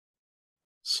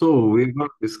So, we're going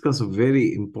to discuss a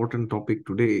very important topic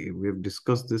today. We've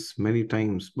discussed this many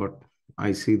times, but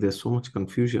I see there's so much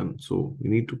confusion. So,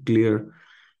 we need to clear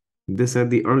this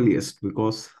at the earliest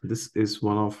because this is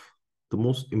one of the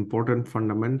most important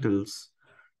fundamentals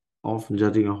of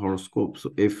judging a horoscope.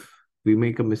 So, if we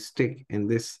make a mistake in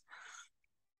this,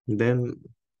 then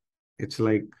it's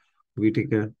like we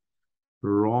take a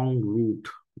wrong route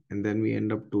and then we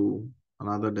end up to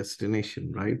another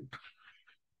destination, right?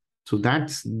 So,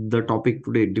 that's the topic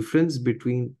today. Difference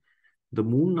between the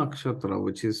moon nakshatra,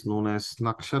 which is known as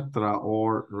nakshatra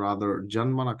or rather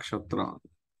Janma nakshatra,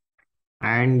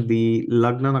 and the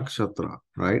Lagna nakshatra,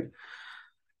 right?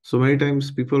 So many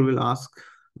times people will ask,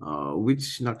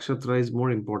 which nakshatra is more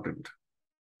important?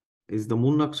 Is the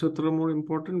moon nakshatra more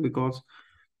important because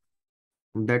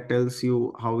that tells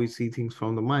you how we see things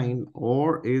from the mind,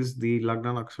 or is the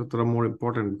Lagna nakshatra more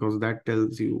important because that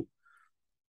tells you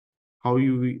how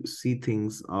you see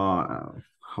things,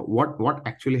 what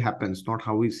actually happens, not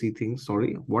how we see things,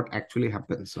 sorry, what actually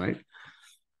happens, right?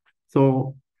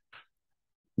 So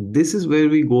this is where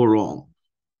we go wrong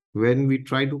when we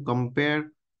try to compare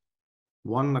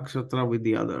one nakshatra with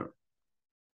the other.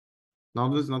 Now,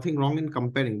 there's nothing wrong in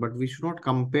comparing, but we should not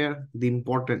compare the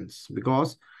importance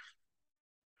because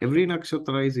every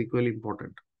nakshatra is equally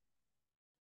important.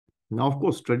 Now, of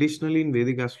course, traditionally in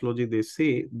Vedic astrology, they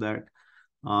say that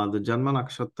the Janma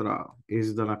nakshatra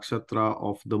is the nakshatra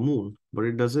of the moon, but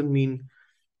it doesn't mean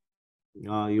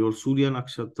your Surya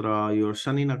nakshatra, your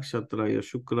Shani nakshatra, your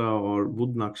Shukra or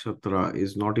Budh nakshatra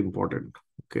is not important.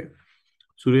 Okay.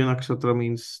 Surya nakshatra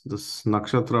means this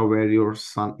nakshatra where your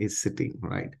sun is sitting,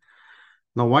 right?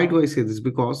 Now, why do I say this?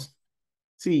 Because,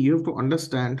 see, you have to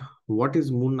understand what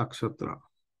is moon nakshatra.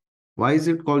 Why is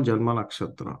it called Janma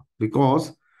nakshatra?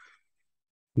 Because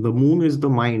the moon is the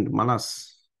mind,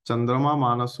 manas. Chandrama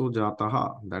manaso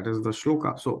jataha. That is the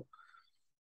shloka. So,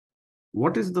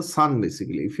 what is the sun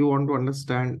basically? If you want to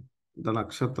understand the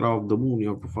nakshatra of the moon, you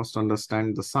have to first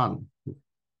understand the sun.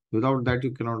 Without that,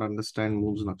 you cannot understand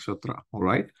moon's nakshatra. All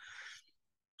right.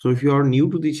 So if you are new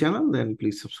to the channel, then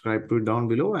please subscribe to it down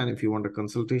below. And if you want a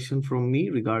consultation from me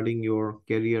regarding your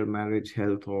career, marriage,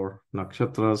 health, or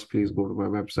nakshatras, please go to my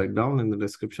website down in the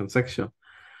description section.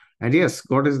 And yes,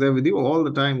 God is there with you all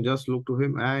the time. Just look to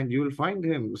Him and you will find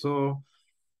Him. So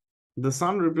the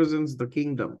sun represents the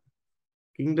kingdom.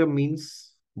 Kingdom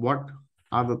means what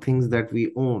are the things that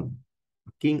we own.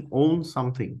 A king owns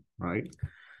something, right?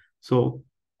 So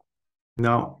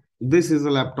now, this is a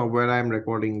laptop where I am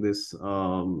recording this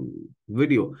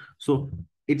video. So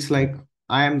it's like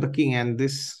I am the king, and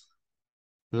this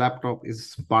laptop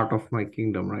is part of my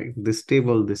kingdom, right? This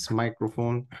table, this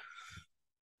microphone,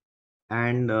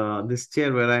 and this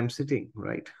chair where I'm sitting,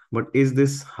 right? But is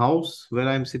this house where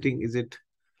I'm sitting, is it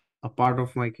a part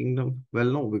of my kingdom? Well,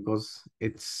 no, because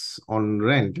it's on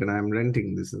rent and I'm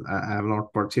renting this. I have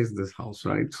not purchased this house,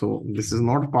 right? So this is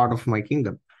not part of my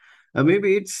kingdom.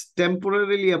 Maybe it's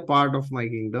temporarily a part of my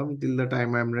kingdom till the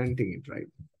time I'm renting it, right?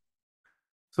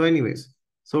 So, anyways,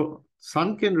 so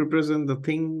sun can represent the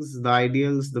things, the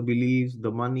ideals, the beliefs,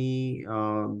 the money,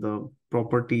 the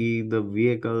property, the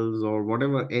vehicles, or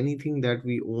whatever, anything that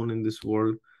we own in this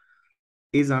world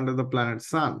is under the planet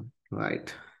sun,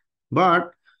 right?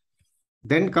 But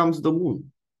then comes the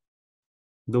moon.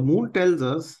 The moon tells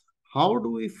us how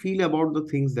do we feel about the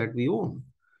things that we own?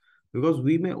 Because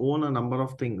we may own a number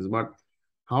of things, but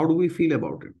how do we feel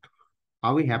about it?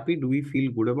 Are we happy? Do we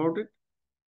feel good about it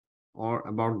or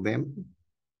about them?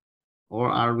 Or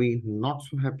are we not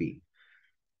so happy?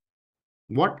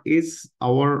 What is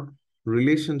our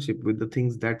relationship with the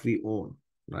things that we own,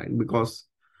 right? Because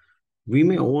we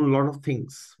may own a lot of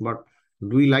things, but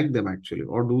do we like them actually?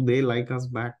 Or do they like us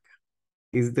back?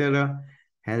 Is there a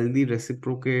healthy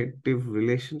reciprocative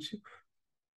relationship?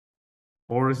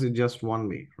 Or is it just one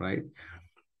way, right?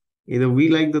 Either we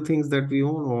like the things that we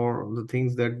own or the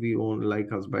things that we own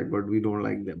like us back, but we don't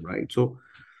like them, right? So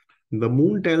the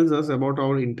moon tells us about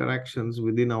our interactions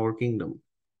within our kingdom,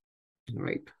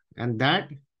 right? And that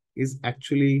is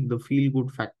actually the feel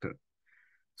good factor.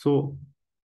 So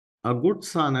a good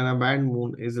sun and a bad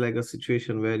moon is like a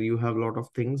situation where you have a lot of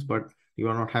things, but you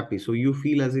are not happy. So you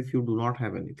feel as if you do not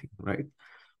have anything, right?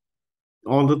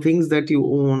 All the things that you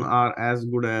own are as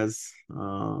good as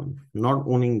not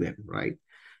owning them, right?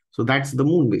 So that's the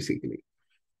moon basically.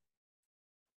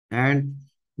 And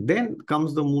then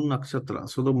comes the moon nakshatra.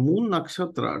 So the moon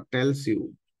nakshatra tells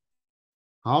you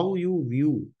how you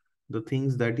view the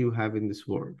things that you have in this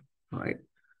world, right?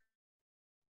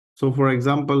 So, for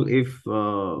example, if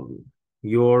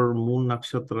your moon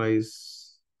nakshatra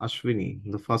is Ashwini,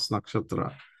 the first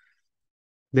nakshatra,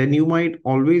 then you might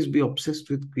always be obsessed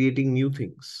with creating new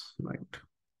things, right?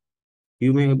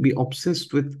 You may be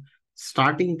obsessed with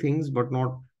starting things but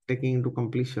not taking into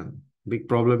completion. Big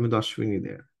problem with Ashwini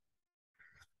there.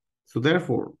 So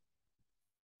therefore,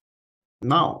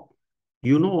 now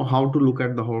you know how to look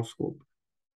at the horoscope,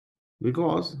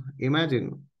 because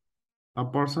imagine a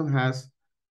person has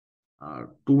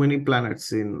too many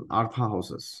planets in Earth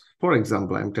houses. For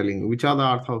example, I'm telling you which are the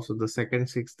Earth houses: the second,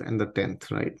 sixth, and the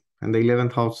 10th, right? And the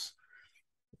 11th house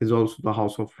is also the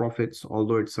house of profits,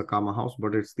 although it's a karma house,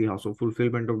 but it's the house of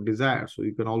fulfillment of desire. So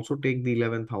you can also take the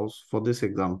 11th house for this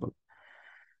example.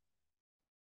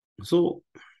 So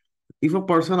if a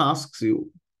person asks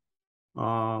you,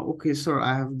 okay, sir,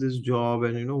 I have this job,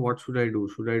 and what should I do?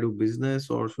 Should I do business,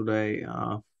 or should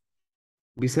I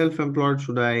be self-employed?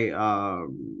 Should I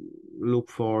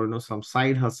look for some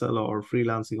side hustle or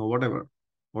freelancing or whatever?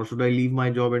 Or should I leave my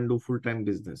job and do full-time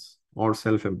business or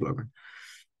self-employment?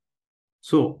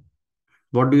 So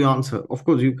what do you answer? Of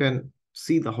course, you can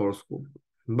see the horoscope,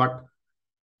 but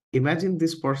imagine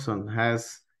this person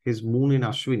has his moon in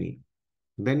Ashwini.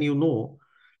 Then you know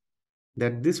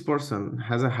that this person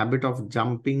has a habit of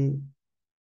jumping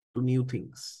to new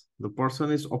things. The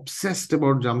person is obsessed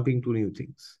about jumping to new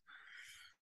things.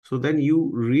 So then you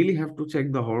really have to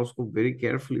check the horoscope very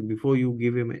carefully before you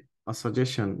give him a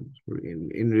suggestion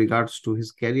in regards to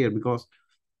his career. Because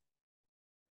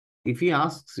if he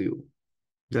asks you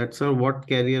that, sir, what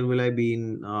career will I be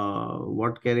in?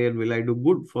 What career will I do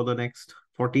good for the next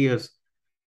 40 years?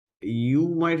 You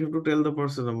might have to tell the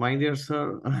person, my dear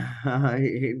sir,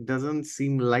 it doesn't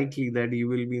seem likely that you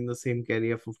will be in the same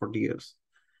career for 40 years.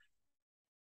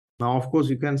 Now, of course,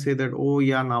 you can say that, oh,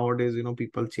 yeah, nowadays,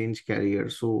 people change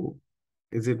careers. So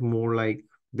is it more like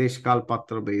Deshkal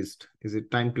Patra based? Is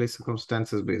it time, place,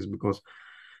 circumstances based? Because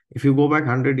if you go back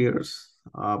 100 years,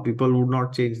 people would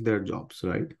not change their jobs,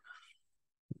 right?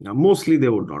 Now, mostly they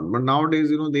would not. But nowadays,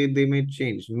 they may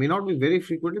change. May not be very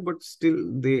frequently, but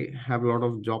still they have a lot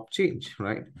of job change,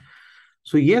 right?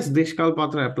 So yes, Deshkal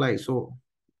Patra applies. So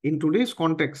in today's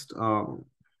context,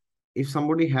 if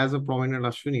somebody has a prominent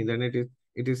Ashwini, then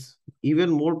it is even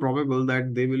more probable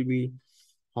that they will be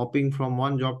hopping from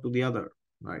one job to the other,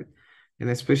 right? And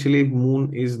especially if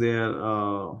Moon is their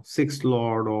sixth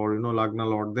lord or Lagna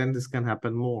lord, then this can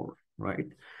happen more, right?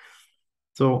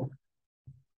 So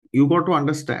you got to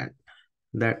understand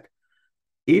that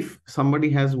if somebody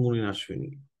has Moon in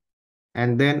Ashwini,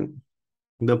 and then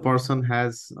the person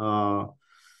has a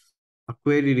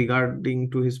query regarding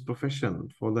to his profession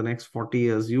for the next 40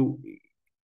 years,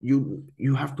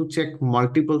 you have to check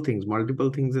multiple things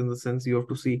in the sense you have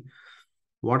to see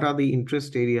what are the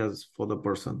interest areas for the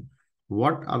person,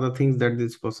 what are the things that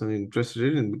this person is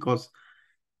interested in, because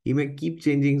he may keep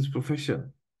changing his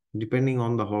profession depending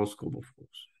on the horoscope, of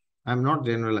course. I'm not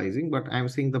generalizing, but I'm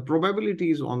saying the probability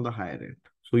is on the higher end,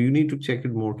 so you need to check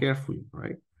it more carefully,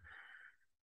 right?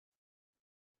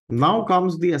 Now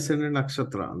comes the ascendant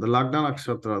nakshatra, the Lagna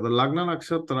Nakshatra. The Lagna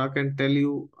Nakshatra can tell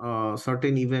you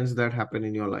certain events that happen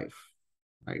in your life,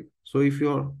 right? So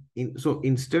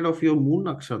instead of your moon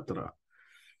nakshatra,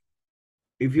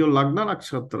 if your Lagna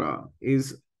Nakshatra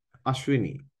is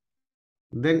Ashwini,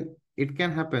 then it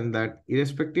can happen that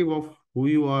irrespective of who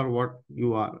you are, what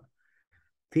you are,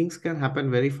 things can happen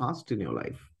very fast in your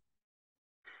life,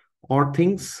 or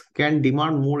things can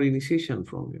demand more initiation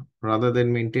from you rather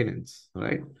than maintenance,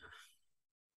 right?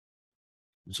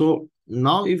 So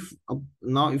now if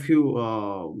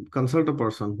you consult a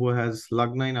person who has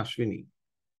Lagna in Ashwini,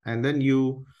 and then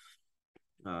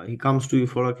he comes to you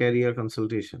for a career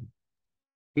consultation,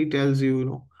 he tells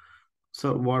you,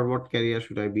 sir, what career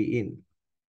should I be in?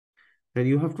 Then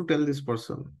you have to tell this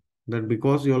person that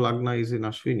because your Lagna is in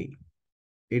Ashwini,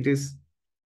 it is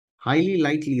highly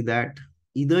likely that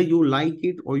either you like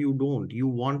it or you don't, you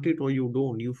want it or you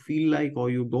don't, you feel like or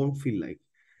you don't feel like,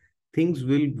 things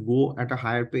will go at a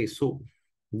higher pace. So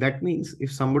that means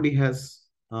if somebody has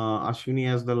Ashwini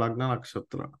as the Lagna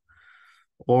Nakshatra,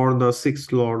 or the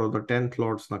sixth lord or the 10th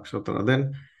lord's Nakshatra,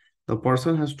 then the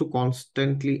person has to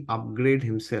constantly upgrade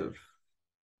himself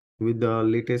with the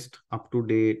latest up to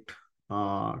date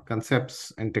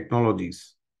concepts and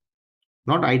technologies.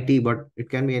 Not IT, but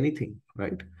it can be anything,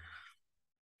 right?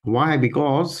 Why?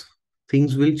 Because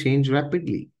things will change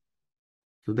rapidly.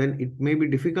 So then it may be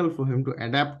difficult for him to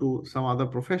adapt to some other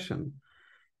profession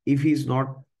if he's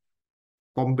not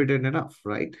competent enough,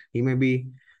 right? He may be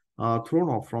thrown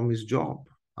off from his job,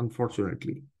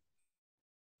 unfortunately.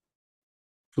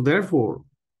 So therefore,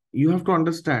 you have to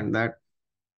understand that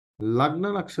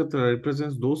Lagna Nakshatra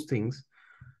represents those things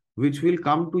which will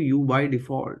come to you by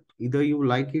default. Either you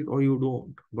like it or you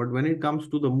don't. But when it comes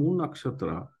to the moon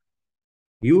nakshatra,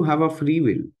 you have a free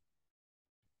will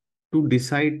to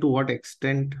decide to what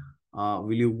extent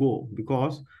will you go,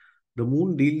 because the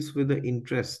moon deals with the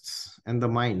interests and the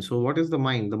mind. So what is the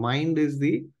mind? The mind is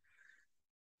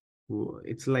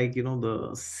it's like,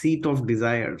 the seat of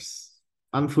desires,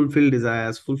 unfulfilled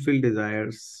desires, fulfilled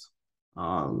desires,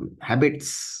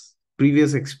 habits,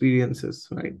 previous experiences,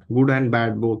 right? Good and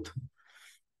bad both.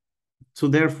 So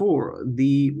therefore,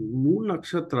 the moon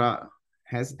nakshatra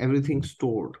has everything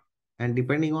stored, and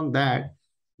depending on that,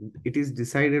 it is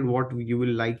decided what you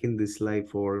will like in this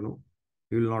life, or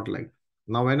you will not like.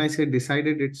 Now, when I say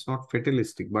decided, it's not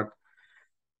fatalistic, but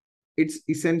it's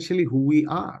essentially who we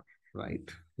are, right?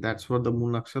 That's what the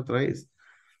moon nakshatra is.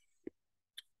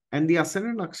 And the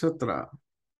ascendant nakshatra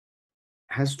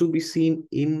has to be seen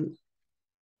in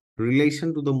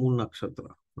relation to the moon nakshatra,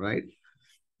 right?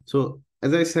 So,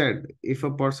 as I said, if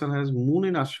a person has moon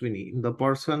in Ashwini, the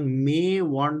person may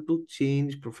want to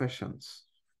change professions,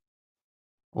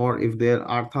 or if their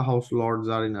Artha house lords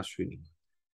are in Ashwini.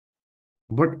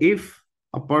 But if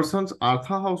a person's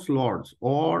Artha house lords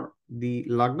or the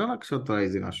Lagna Nakshatra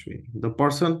is in Ashwini, the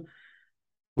person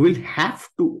will have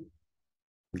to.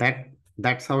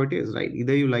 That's how it is, right?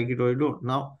 Either you like it or you don't.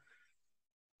 Now,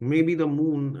 maybe the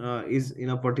moon is in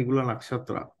a particular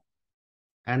nakshatra,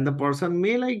 and the person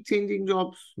may like changing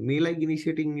jobs, may like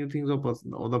initiating new things,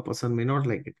 or the person may not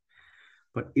like it.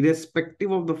 But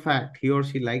irrespective of the fact he or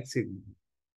she likes it,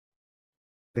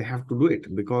 they have to do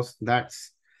it, because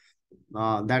that's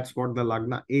what the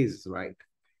lagna is, right?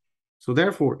 So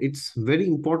therefore, it's very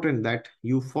important that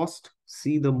you first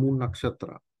see the moon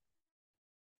nakshatra.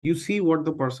 You see what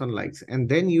the person likes, and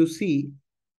then you see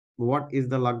what is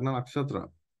the lagna nakshatra,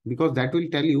 because that will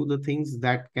tell you the things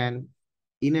that can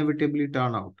inevitably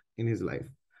turn out in his life.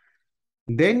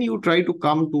 Then you try to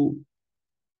come to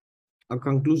a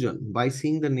conclusion by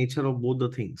seeing the nature of both the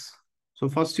things. So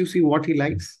first you see what he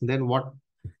likes, then what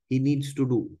he needs to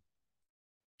do,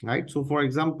 right? So for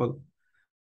example,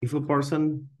 if a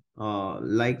person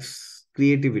likes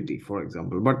creativity, for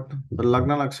example, but the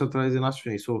Lagna Nakshatra is in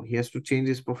Ashwini, so he has to change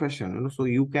his profession, so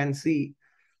you can see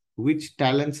which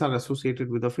talents are associated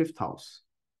with the fifth house,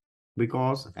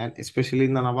 because, and especially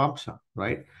in the Navamsha,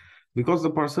 right? Because the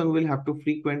person will have to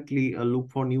frequently look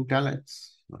for new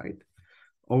talents, right?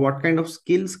 Or what kind of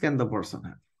skills can the person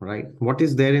have, right? What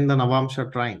is there in the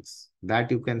Navamsha trines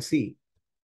that you can see?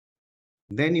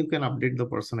 Then you can update the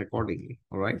person accordingly,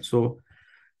 all right? So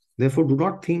therefore, do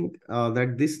not think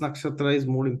that this nakshatra is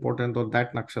more important or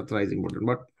that nakshatra is important.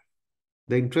 But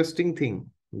the interesting thing,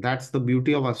 that's the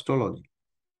beauty of astrology,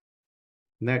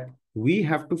 that we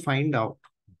have to find out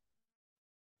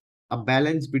a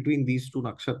balance between these two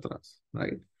nakshatras,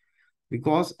 right?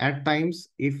 Because at times,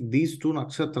 if these two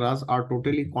nakshatras are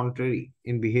totally contrary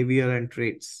in behavior and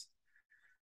traits,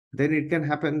 then it can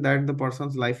happen that the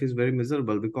person's life is very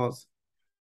miserable, because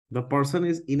the person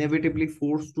is inevitably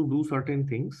forced to do certain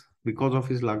things because of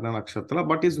his Lagna Nakshatra,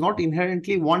 but is not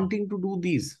inherently wanting to do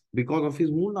these because of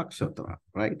his Moon Nakshatra,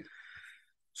 right?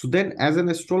 So then, as an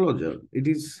astrologer, it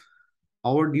is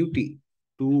our duty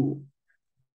to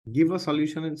give a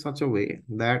solution in such a way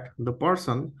that the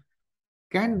person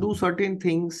can do certain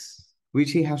things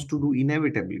which he has to do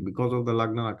inevitably because of the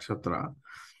Lagna Nakshatra,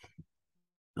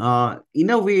 in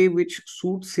a way which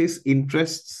suits his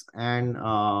interests and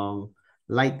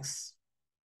likes,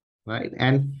 right?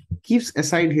 And keeps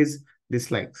aside his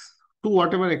dislikes to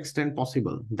whatever extent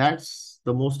possible. That's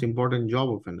the most important job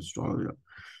of an astrologer.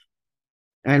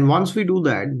 And once we do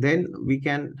that, then we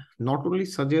can not only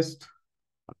suggest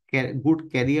a good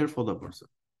career for the person,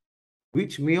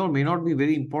 which may or may not be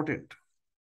very important.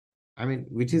 I mean,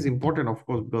 which is important, of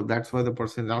course, because that's why the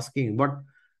person is asking. But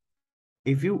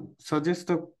if you suggest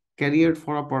a career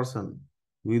for a person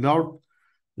without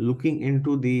looking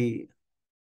into the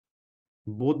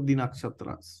both the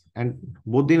nakshatras, and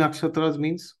both the nakshatras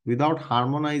means without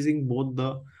harmonizing both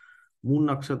the moon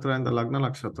nakshatra and the lagna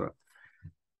nakshatra,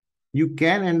 you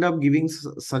can end up giving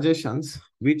suggestions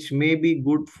which may be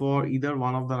good for either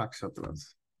one of the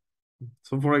nakshatras.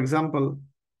 So for example,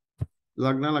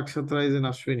 lagna nakshatra is in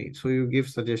Ashwini, so you give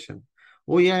suggestion,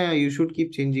 oh yeah, you should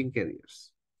keep changing careers.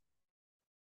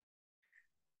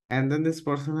 And then this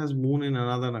person has moon in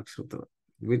another nakshatra,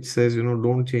 which says,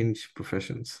 don't change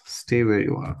professions, stay where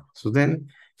you are. So then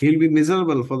he'll be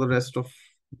miserable for the rest of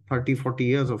 30, 40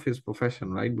 years of his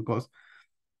profession, right? Because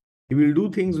he will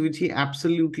do things which he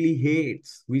absolutely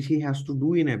hates, which he has to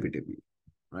do inevitably,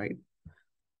 right?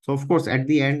 So, of course, at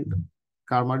the end,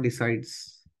 karma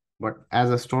decides. But as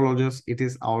astrologers, it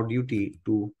is our duty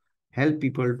to help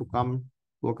people to come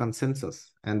to a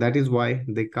consensus. And that is why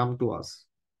they come to us,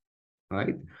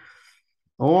 right?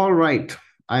 All right.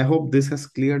 I hope this has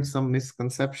cleared some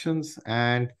misconceptions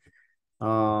and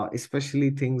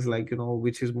especially things like,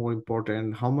 which is more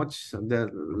important, how much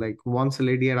like once a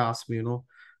lady had asked me,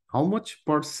 how much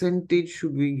percentage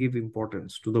should we give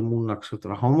importance to the moon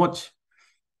nakshatra? How much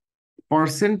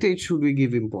percentage should we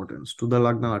give importance to the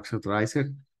Lagna Nakshatra? I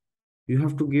said, you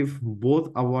have to give both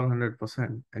a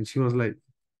 100%. And she was like,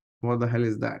 what the hell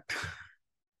is that?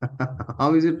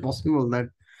 How is it possible that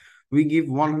we give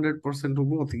 100% to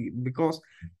both? Because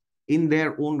in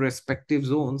their own respective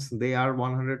zones, they are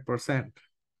 100%,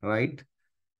 right?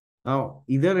 Now,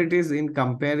 either it is in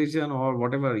comparison or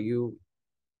whatever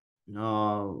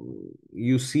uh,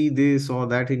 you see this or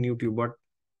that in YouTube, but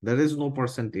there is no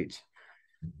percentage.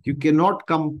 You cannot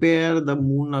compare the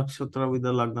moon nakshatra with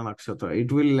the Lagna nakshatra.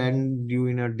 It will end you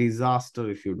in a disaster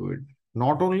if you do it.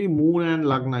 Not only moon and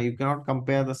Lagna, you cannot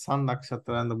compare the sun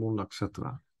nakshatra and the moon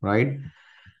nakshatra, right?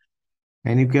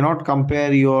 And you cannot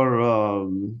compare your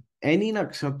any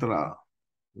nakshatra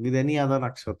with any other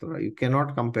nakshatra. You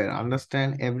cannot compare.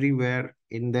 Understand, everywhere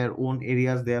in their own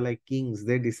areas, they are like kings.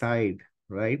 They decide,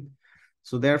 right?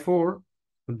 So therefore,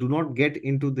 do not get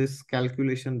into this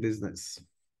calculation business,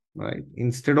 right?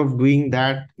 Instead of doing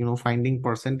that, finding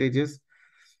percentages,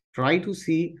 try to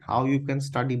see how you can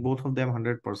study both of them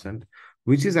 100%,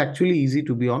 which is actually easy,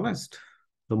 to be honest.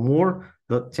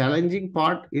 The challenging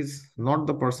part is not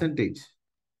the percentage.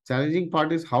 Challenging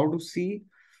part is how to see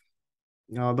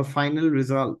the final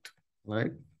result,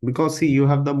 right? Because see, you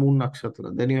have the moon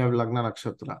nakshatra, then you have Lagna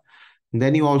nakshatra,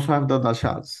 then you also have the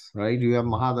dashas, right? You have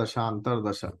Mahadasha,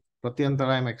 Antardasha. Pratyantara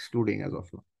I am excluding as of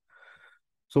now.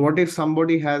 So what if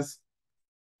somebody has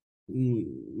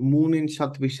moon in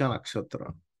Shatvisha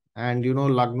nakshatra and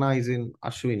Lagna is in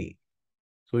Ashwini?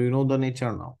 So you know the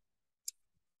nature now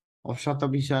of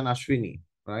Shatabhisha and Ashwini,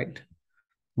 right?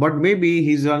 But maybe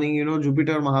he's running,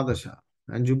 Jupiter Mahadasha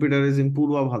and Jupiter is in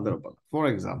Purva Bhadrapada, for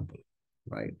example,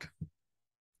 right?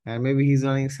 And maybe he's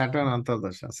running Saturn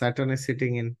Antardasha. Saturn is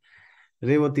sitting in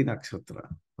Revati Nakshatra,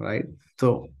 right?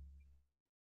 So,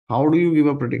 how do you give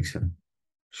a prediction?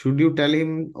 Should you tell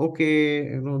him,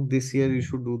 okay, this year you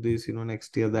should do this,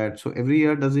 next year that? So, every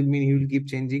year, does it mean he will keep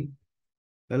changing?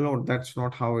 Well, no, that's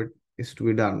not how it is to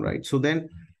be done, right? So, then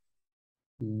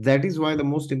that is why the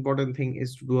most important thing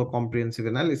is to do a comprehensive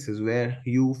analysis where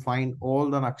you find all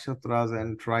the nakshatras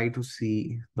and try to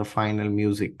see the final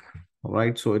music,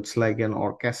 right? So, it's like an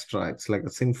orchestra, it's like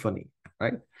a symphony,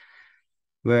 right?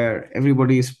 Where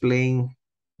everybody is playing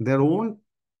their own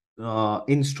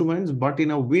instruments, but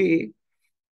in a way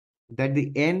that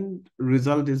the end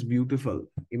result is beautiful.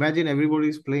 Imagine everybody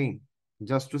is playing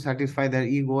just to satisfy their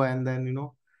ego, and then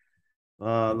the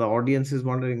audience is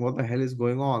wondering what the hell is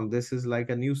going on. This is like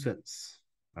a nuisance,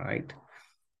 right?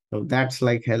 So that's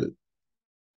like hell.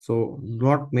 So do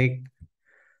not make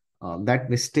that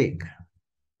mistake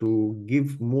to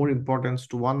give more importance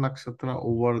to one nakshatra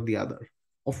over the other.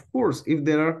 Of course, if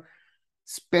there are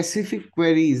specific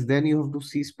queries, then you have to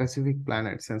see specific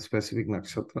planets and specific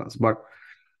nakshatras. But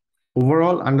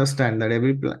overall, understand that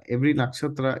every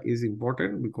nakshatra is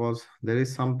important because there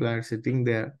is some planet sitting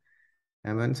there,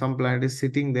 and when some planet is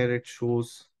sitting there, it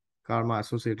shows karma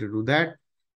associated to that.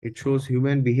 It shows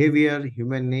human behavior,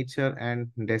 human nature, and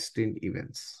destined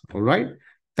events. All right.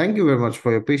 Thank you very much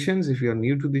for your patience. If you are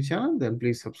new to the channel, then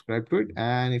please subscribe to it.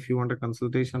 And if you want a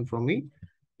consultation from me,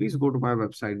 please go to my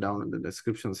website down in the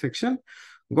description section.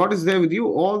 God is there with you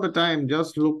all the time.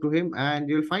 Just look to him and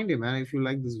you'll find him. And if you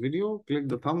like this video, click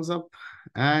the thumbs up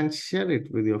and share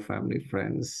it with your family,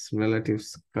 friends,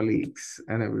 relatives, colleagues,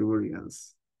 and everybody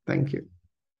else. Thank you.